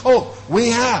only hope we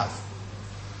have.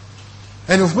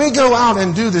 And if we go out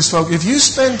and do this, folks, if you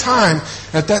spend time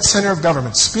at that center of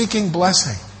government, speaking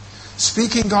blessing,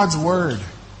 speaking God's Word,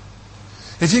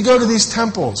 if you go to these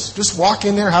temples, just walk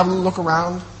in there, have a little look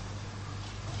around.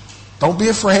 Don't be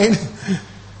afraid.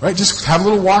 Right? Just have a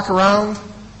little walk around.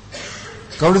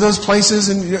 Go to those places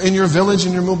in your village,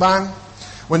 in your Muban.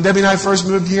 When Debbie and I first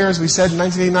moved here, as we said in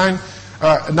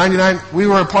 1999, we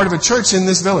were a part of a church in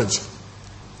this village.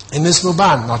 In this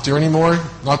Muban. Not there anymore.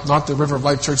 Not the River of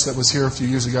Life Church that was here a few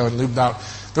years ago and lubed out.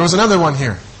 There was another one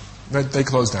here that they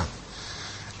closed down.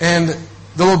 And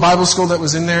the little Bible school that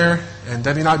was in there, and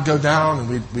Debbie and I'd go down and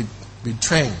we'd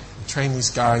train. We'd train these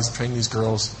guys, train these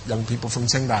girls, young people from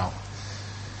Tsingtao.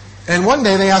 And one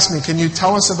day they asked me, can you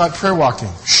tell us about prayer walking?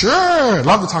 Sure, I'd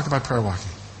love to talk about prayer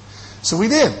walking. So we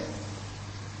did.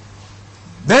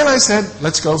 Then I said,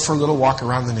 let's go for a little walk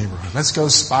around the neighborhood. Let's go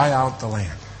spy out the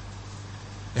land.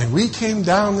 And we came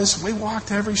down we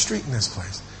walked every street in this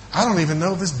place. I don't even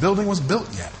know if this building was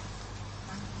built yet.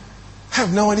 I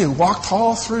have no idea. We walked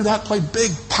all through that place,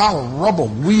 big pile of rubble,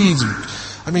 weeds,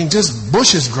 just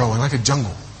bushes growing like a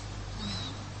jungle.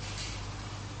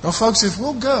 Now, folks, if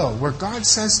we'll go where God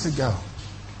says to go,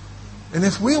 and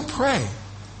if we'll pray,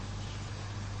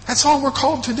 that's all we're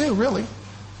called to do, really.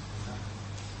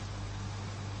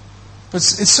 But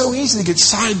it's so easy to get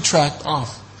sidetracked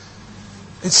off.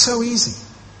 It's so easy.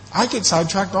 I get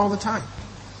sidetracked all the time.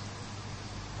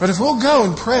 But if we'll go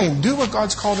and pray and do what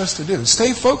God's called us to do,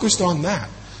 stay focused on that.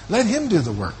 Let Him do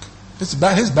the work. It's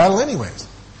about His battle anyways.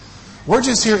 We're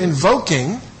just here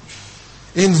invoking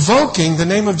the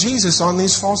name of Jesus on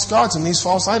these false gods and these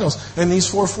false idols and these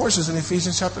four forces in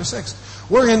Ephesians chapter 6.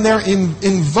 We're in there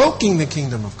invoking the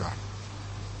kingdom of God.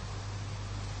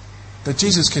 that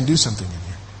Jesus can do something in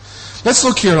here. Let's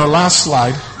look here at our last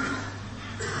slide.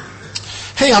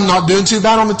 Hey, I'm not doing too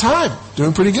bad on the time.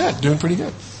 Doing pretty good.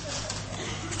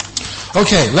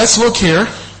 Okay, let's look here.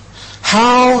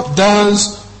 How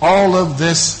does all of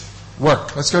this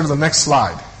work? Let's go to the next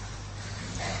slide.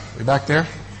 We back there?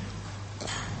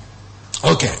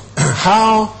 Okay.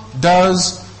 How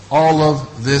does all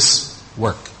of this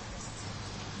work?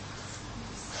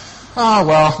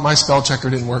 Well, my spell checker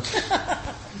didn't work.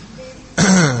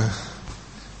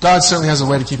 God certainly has a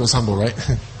way to keep us humble, right?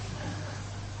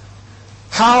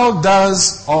 How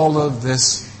does all of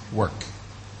this work?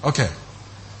 Okay.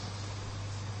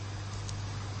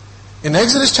 In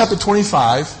Exodus chapter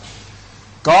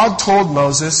 25, God told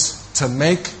Moses to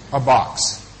make a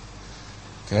box.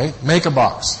 Okay? Make a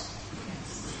box.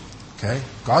 Okay?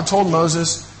 God told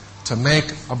Moses to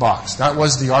make a box. That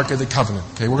was the Ark of the Covenant.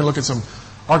 Okay? We're going to look at some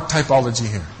ark typology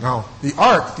here. Now, the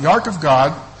Ark of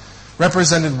God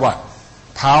represented what?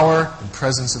 Power and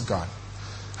presence of God.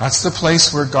 That's the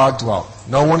place where God dwelt.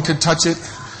 No one could touch it.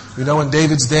 We know in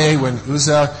David's day when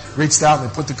Uzzah reached out and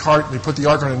they put the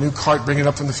ark on a new cart, bringing it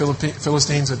up from the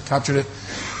Philistines that captured it.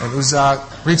 And Uzzah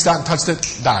reached out and touched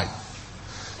it, died.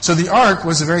 So the ark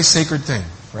was a very sacred thing,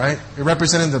 right? It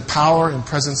represented the power and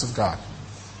presence of God.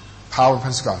 Power and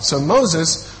presence of God. So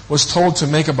Moses was told to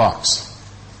make a box.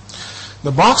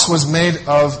 The box was made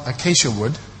of acacia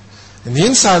wood, and the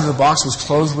inside of the box was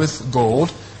clothed with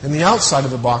gold, and the outside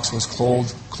of the box was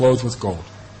clothed with gold.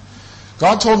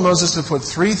 God told Moses to put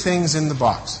 3 things in the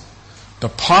box. The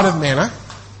pot of manna,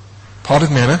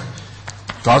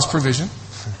 God's provision,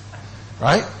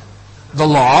 right? The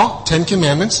law, 10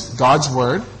 commandments, God's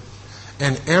word,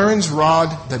 and Aaron's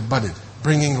rod that budded,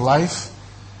 bringing life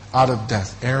out of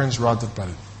death. Aaron's rod that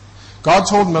budded. God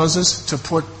told Moses to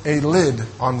put a lid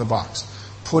on the box,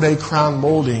 put a crown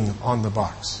molding on the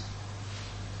box,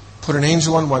 put an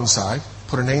angel on one side,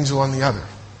 put an angel on the other.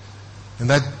 And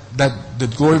that the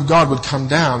glory of God would come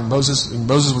down. Moses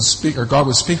would speak, or God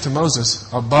would speak to Moses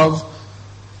above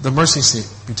the mercy seat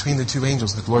between the 2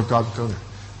 angels. The glory of God would go there.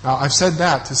 Now, I've said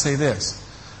that to say this.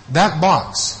 That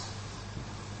box,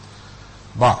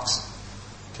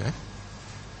 okay,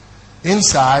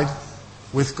 inside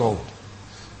with gold,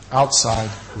 outside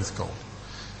with gold.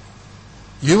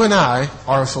 You and I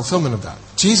are a fulfillment of that.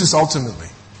 Jesus ultimately,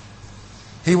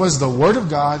 He was the Word of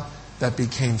God that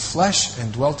became flesh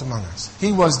and dwelt among us.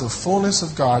 He was the fullness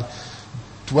of God,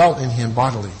 dwelt in Him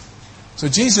bodily. So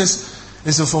Jesus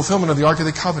is the fulfillment of the Ark of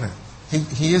the Covenant.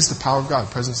 He is the power of God,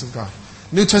 presence of God.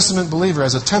 New Testament believer,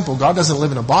 as a temple, God doesn't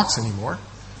live in a box anymore.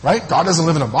 Right? God doesn't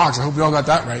live in a box. I hope we all got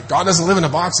that right. God doesn't live in a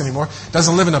box anymore.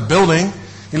 Doesn't live in a building.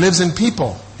 He lives in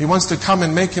people. He wants to come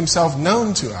and make Himself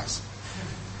known to us.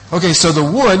 Okay, so the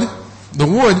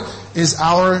wood is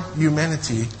our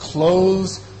humanity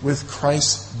clothed with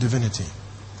Christ's divinity.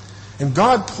 And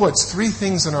God puts 3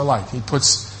 things in our life. He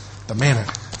puts the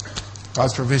manna,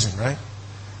 God's provision, right?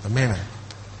 The manna.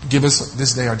 Give us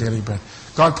this day our daily bread.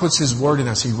 God puts His word in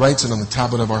us. He writes it on the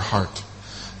tablet of our heart.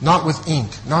 Not with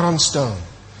ink, not on stone.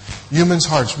 Human's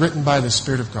hearts written by the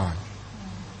Spirit of God.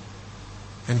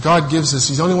 And God gives us,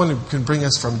 He's the only one who can bring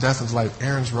us from death into life,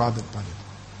 Aaron's rod that budded.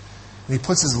 And He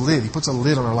puts He puts a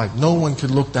lid on our life. No one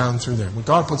could look down through there. When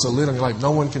God puts a lid on your life,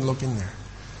 no one can look in there.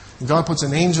 And God puts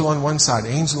an angel on one side,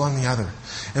 angel on the other.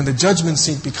 And the judgment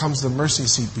seat becomes the mercy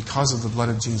seat because of the blood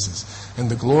of Jesus. And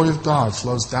the glory of God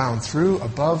flows down through,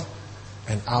 above,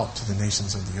 and out to the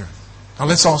nations of the earth. Now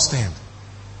let's all stand.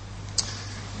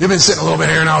 You've been sitting a little bit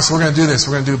here now, so we're going to do this.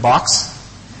 We're going to do a box.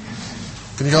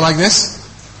 Can you go like this?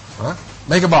 Huh?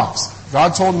 Make a box.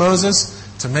 God told Moses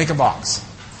to make a box.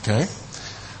 Okay?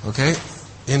 Okay?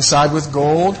 Inside with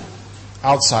gold,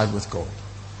 outside with gold.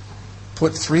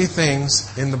 Put 3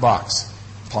 things in the box.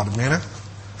 Pot of manna,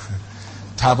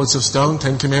 tablets of stone,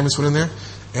 10 commandments put in there,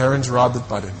 Aaron's rod that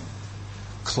budded.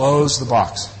 Close the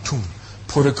box.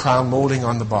 Put a crown molding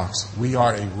on the box. We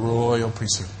are a royal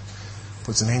priesthood.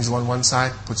 Puts an angel on one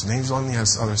side, puts an angel on the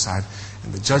other side,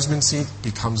 and the judgment seat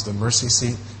becomes the mercy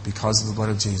seat because of the blood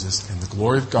of Jesus. And the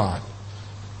glory of God,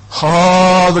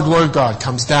 the glory of God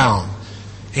comes down.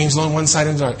 Angel on one side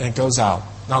and it goes out.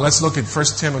 Now let's look at 1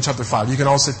 Samuel chapter 5. You can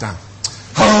all sit down.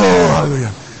 Oh, hallelujah.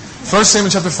 1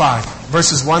 Samuel chapter 5,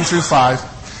 verses 1 through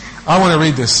 5. I want to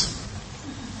read this.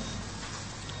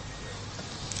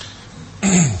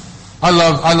 I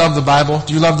love the Bible.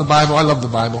 Do you love the Bible? I love the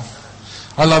Bible.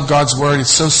 I love God's Word. It's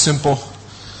so simple.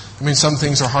 I mean, some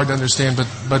things are hard to understand,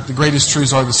 but the greatest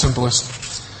truths are the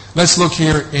simplest. Let's look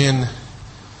here in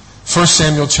 1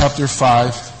 Samuel chapter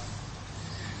 5.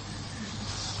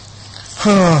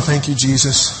 Oh, thank you,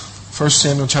 Jesus. 1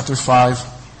 Samuel chapter 5,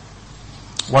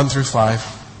 1 through 5.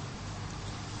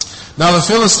 Now the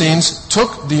Philistines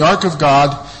took the ark of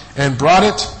God and brought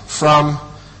it from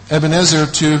Ebenezer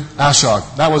to Ashdod.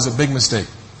 That was a big mistake.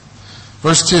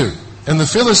 Verse 2. And the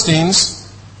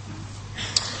Philistines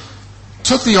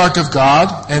took the ark of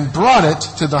God and brought it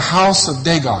to the house of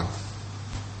Dagon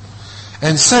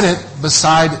and set it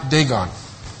beside Dagon.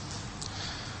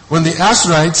 When the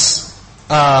Asherites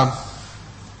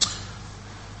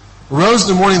rose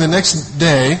in the morning the next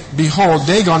day, behold,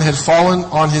 Dagon had fallen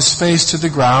on his face to the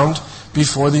ground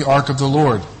before the ark of the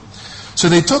Lord. So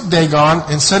they took Dagon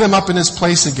and set him up in his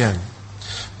place again.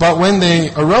 But when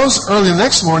they arose early the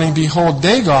next morning, behold,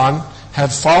 Dagon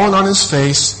had fallen on his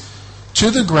face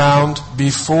to the ground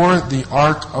before the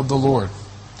ark of the Lord.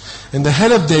 And the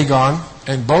head of Dagon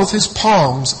and both his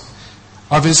palms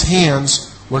of his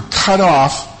hands were cut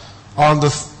off on the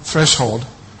threshold.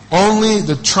 Only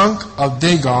the trunk of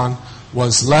Dagon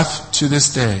was left to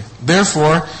this day.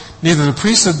 Therefore, neither the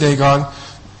priests of Dagon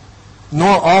nor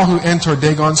all who enter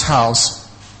Dagon's house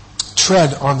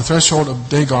tread on the threshold of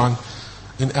Dagon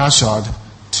in Ashdod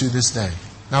to this day.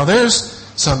 Now there's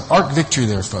some ark victory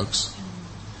there, folks.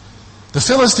 The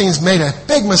Philistines made a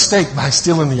big mistake by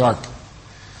stealing the ark.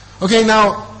 Okay,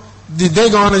 now, the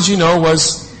Dagon, as you know,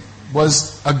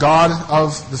 was a god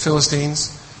of the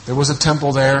Philistines. There was a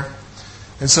temple there.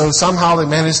 And so somehow they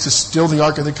managed to steal the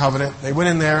Ark of the Covenant. They went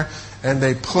in there and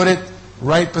they put it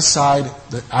right beside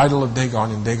the idol of Dagon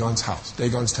in Dagon's house,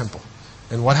 Dagon's temple.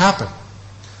 And what happened?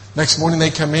 Next morning they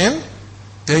come in.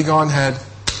 Dagon had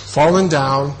fallen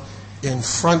down in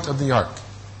front of the ark.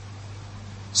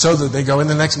 So that they go in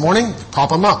the next morning, prop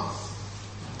them up.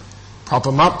 Prop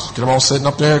them up, get them all sitting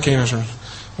up there. Okay,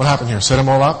 what happened here? Set them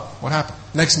all up. What happened?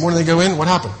 Next morning they go in, what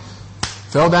happened?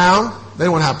 Fell down,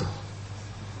 then what happened?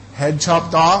 Head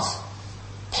chopped off,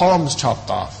 palms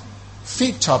chopped off,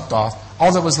 feet chopped off.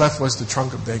 All that was left was the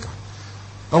trunk of Dagon.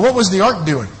 Now what was the ark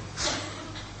doing?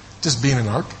 Just being an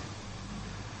ark.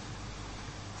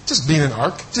 Just being an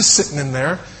ark. Just sitting in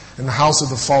there in the house of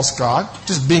the false god.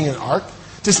 Just being an ark.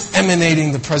 Just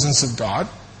emanating the presence of God.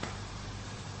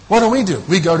 What do?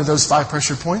 We go to those 5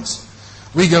 pressure points.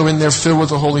 We go in there filled with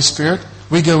the Holy Spirit.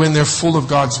 We go in there full of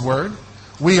God's Word.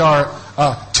 We are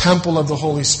a temple of the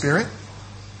Holy Spirit.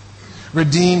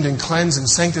 Redeemed and cleansed and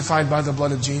sanctified by the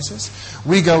blood of Jesus.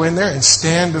 We go in there and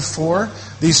stand before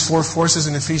these 4 forces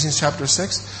in Ephesians chapter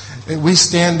 6. And we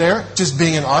stand there just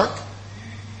being an ark.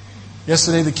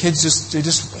 Yesterday the kids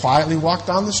just quietly walked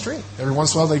down the street. Every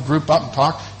once in a while they group up and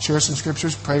talk, share some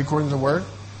scriptures, pray according to the Word.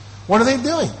 What are they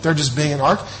doing? They're just being an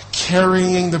ark,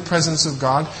 carrying the presence of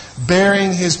God,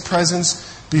 bearing His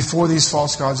presence before these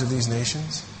false gods of these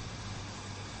nations.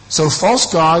 So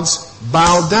false gods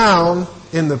bow down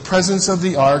in the presence of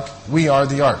the ark. We are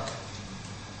the ark.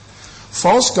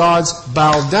 False gods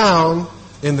bow down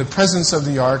in the presence of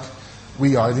the ark.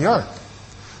 We are the ark.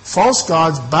 False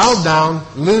gods bow down,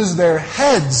 lose their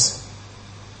heads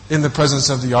in the presence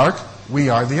of the ark. We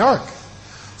are the ark.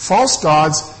 False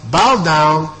gods bow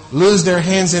down, lose their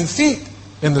hands and feet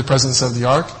in the presence of the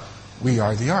ark. We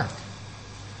are the ark.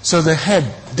 So the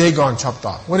head, Dagon, chopped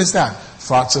off. What is that?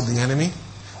 Thoughts of the enemy,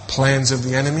 plans of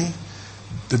the enemy,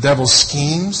 the devil's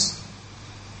schemes,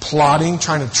 plotting,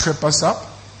 trying to trip us up.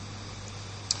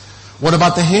 What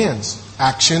about the hands?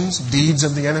 Actions, deeds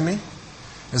of the enemy.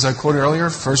 As I quoted earlier,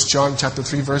 1 John chapter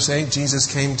 3, verse 8,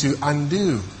 Jesus came to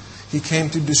undo. He came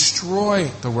to destroy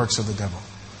the works of the devil.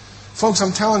 Folks,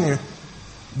 I'm telling you,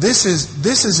 this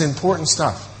is important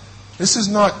stuff. This is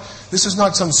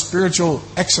not some spiritual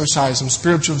exercise, some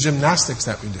spiritual gymnastics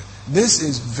that we do. This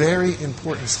is very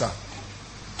important stuff.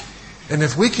 And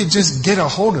if we could just get a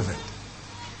hold of it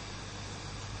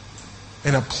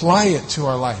and apply it to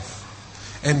our life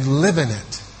and live in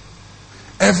it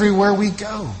everywhere we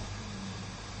go,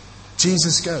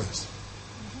 Jesus goes.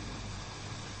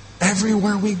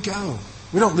 Everywhere we go.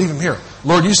 We don't leave Him here.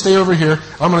 Lord, you stay over here.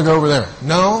 I'm going to go over there.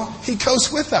 No, He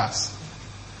goes with us.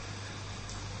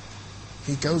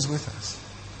 He goes with us.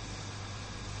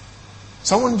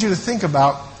 So I wanted you to think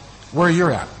about where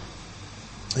you're at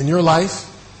in your life,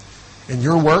 in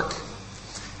your work,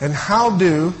 and how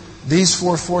do these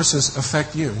 4 forces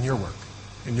affect you in your work,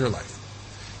 in your life?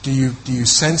 Do you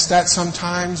sense that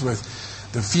sometimes with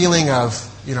the feeling of,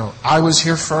 I was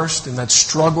here first and that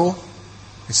struggle?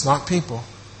 It's not people.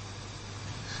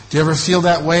 Do you ever feel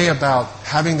that way about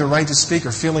having the right to speak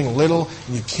or feeling little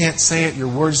and you can't say it? Your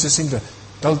words just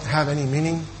don't have any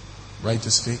meaning? Right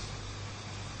to speak.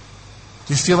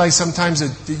 Do you feel like sometimes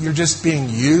that you're just being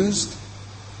used?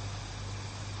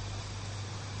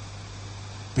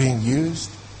 Being used?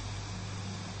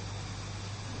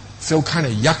 Feel kind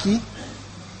of yucky?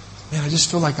 Man, I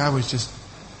just feel like I was just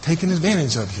taken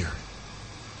advantage of here.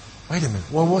 Wait a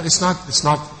minute. Well, what? It's not flesh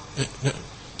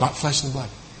and blood.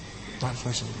 Not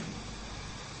flesh and blood.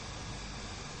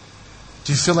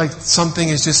 Do you feel like something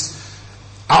is just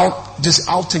out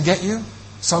to get you?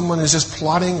 Someone is just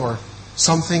plotting, or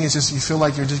something is just, you feel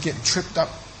like you're just getting tripped up?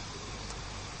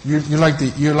 You're like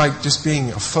just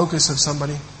being a focus of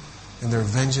somebody and their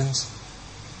vengeance.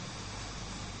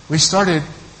 We started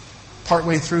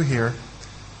partway through here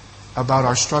about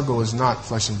our struggle is not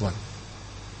flesh and blood.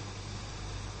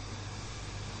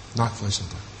 Not flesh and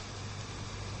blood.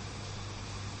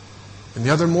 And the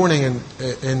other morning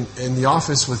in the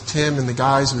office with Tim and the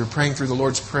guys, we were praying through the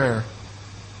Lord's Prayer.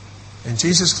 And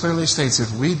Jesus clearly states,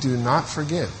 if we do not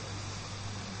forgive,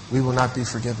 we will not be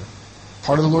forgiven.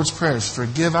 Part of the Lord's Prayer is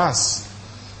forgive us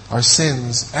our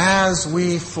sins as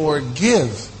we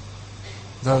forgive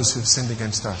those who have sinned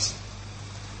against us.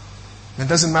 And it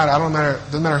doesn't matter,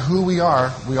 doesn't matter who we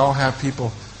are, we all have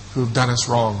people who have done us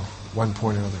wrong at one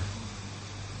point or another.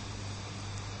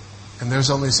 And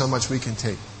there's only so much we can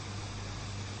take.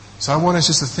 So I want us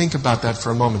just to think about that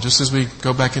for a moment, just as we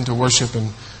go back into worship,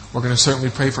 and we're going to certainly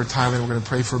pray for Thailand, we're going to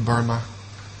pray for Burma.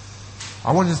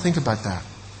 I want you to think about that.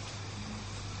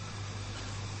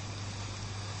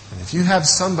 And if you have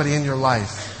somebody in your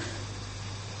life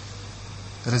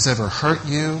that has ever hurt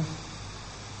you,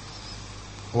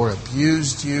 or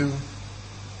abused you,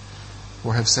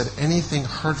 or have said anything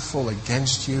hurtful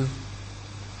against you,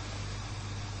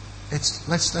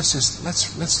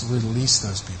 let's release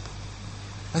those people.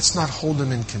 Let's not hold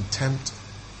them in contempt.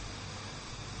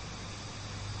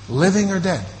 Living or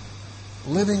dead.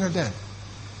 Living or dead.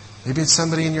 Maybe it's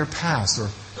somebody in your past, or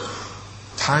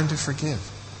time to forgive.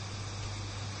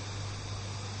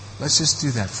 Let's just do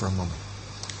that for a moment.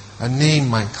 A name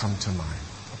might come to mind.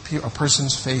 A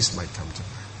person's face might come to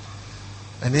mind.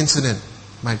 An incident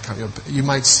might come. You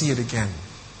might see it again.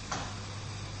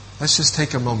 Let's just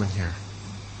take a moment here.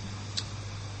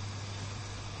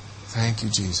 Thank you,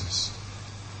 Jesus.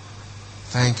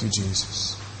 Thank you,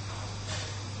 Jesus.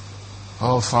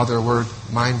 Oh, Father, we're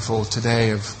mindful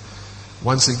today of,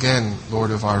 once again,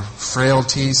 Lord, of our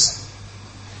frailties,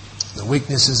 the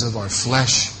weaknesses of our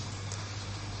flesh.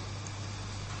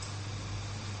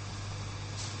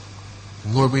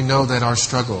 And Lord, we know that our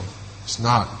struggle is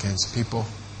not against people.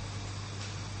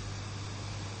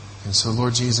 And so,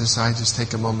 Lord Jesus, I just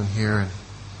take a moment here, and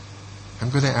I'm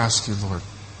going to ask you, Lord,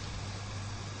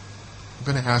 I'm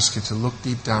going to ask you to look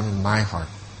deep down in my heart.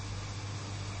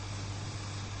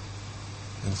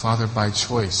 And Father, by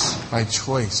choice, I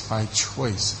choose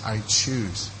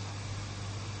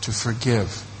to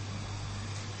forgive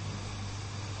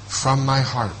from my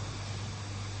heart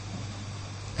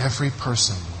every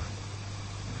person, Lord.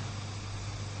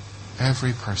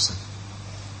 Every person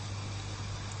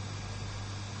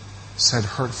said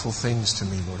hurtful things to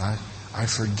me, Lord. I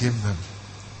forgive them.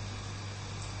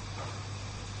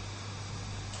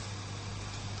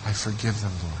 I forgive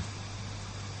them, Lord.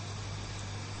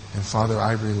 And Father,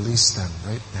 I release them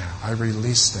right now. I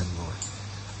release them, Lord.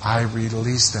 I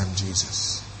release them,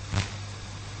 Jesus.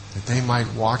 That they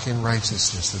might walk in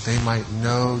righteousness. That they might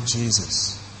know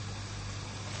Jesus.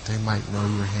 That they might know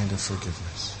your hand of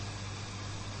forgiveness.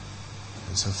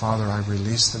 And so, Father, I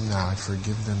release them now. I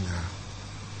forgive them now.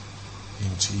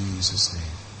 In Jesus'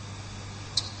 name.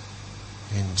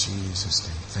 In Jesus'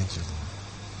 name. Thank you, Lord.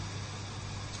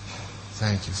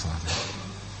 Thank you, Father.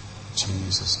 In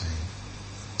Jesus' name.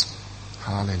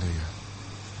 Hallelujah.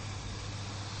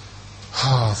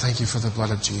 Oh, thank you for the blood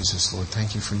of Jesus, Lord.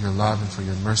 Thank you for your love and for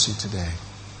your mercy today.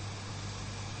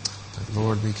 That,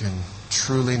 Lord, we can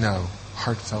truly know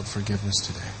heartfelt forgiveness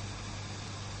today.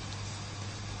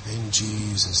 In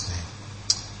Jesus' name.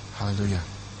 Hallelujah.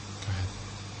 Go ahead.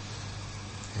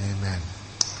 Amen.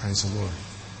 Praise the Lord.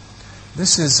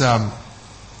 This is a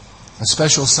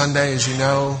special Sunday, as you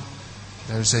know.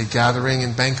 There's a gathering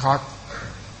in Bangkok,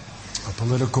 a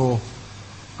political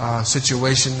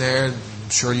situation there. I'm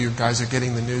sure you guys are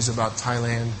getting the news about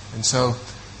Thailand. And so,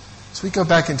 as we go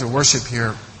back into worship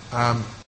here,